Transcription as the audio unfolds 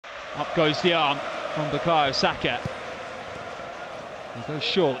Up goes the arm from Bukayo Saka. He goes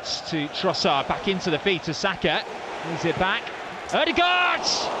short to Trossard, back into the feet of Saka. Moves it back. Odegaard!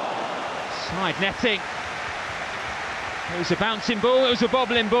 Side netting. It was a bouncing ball, it was a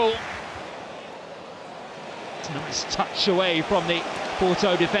bobbling ball. Nice touch away from the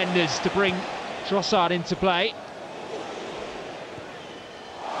Porto defenders to bring Trossard into play.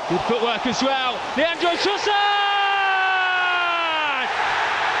 Good footwork as well. Leandro Trossard!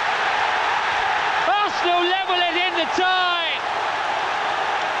 Arsenal level it in the tie.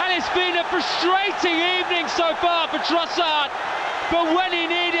 And it's been a frustrating evening so far for Trossard. But when he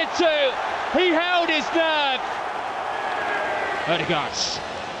needed to, he held his nerve. Odegaard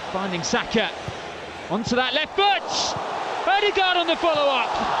finding Saka. Onto that left foot! Odegaard on the follow-up.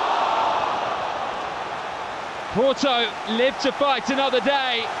 Porto live to fight another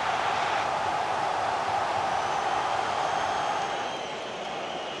day.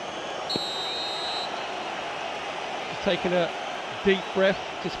 He's taking a deep breath,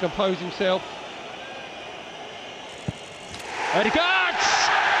 just compose himself. Odegaard!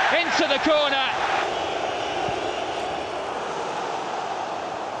 Into the corner.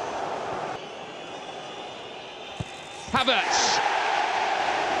 Havertz.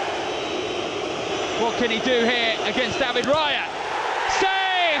 What can he do here against David Raya?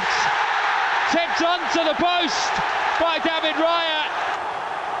 Saved! Tipped onto the post by David Raya.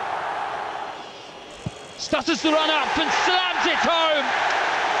 Stutters the run up and slams it home.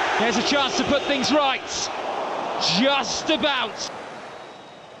 There's a chance to put things right. Just about.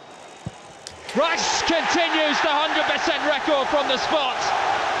 Rice continues the 100% record from the spot.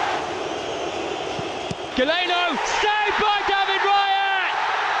 Galeno, saved by David Raya!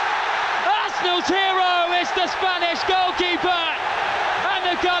 Arsenal's hero is the Spanish goalkeeper, and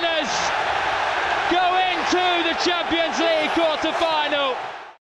the Gunners go into the Champions League quarter-final.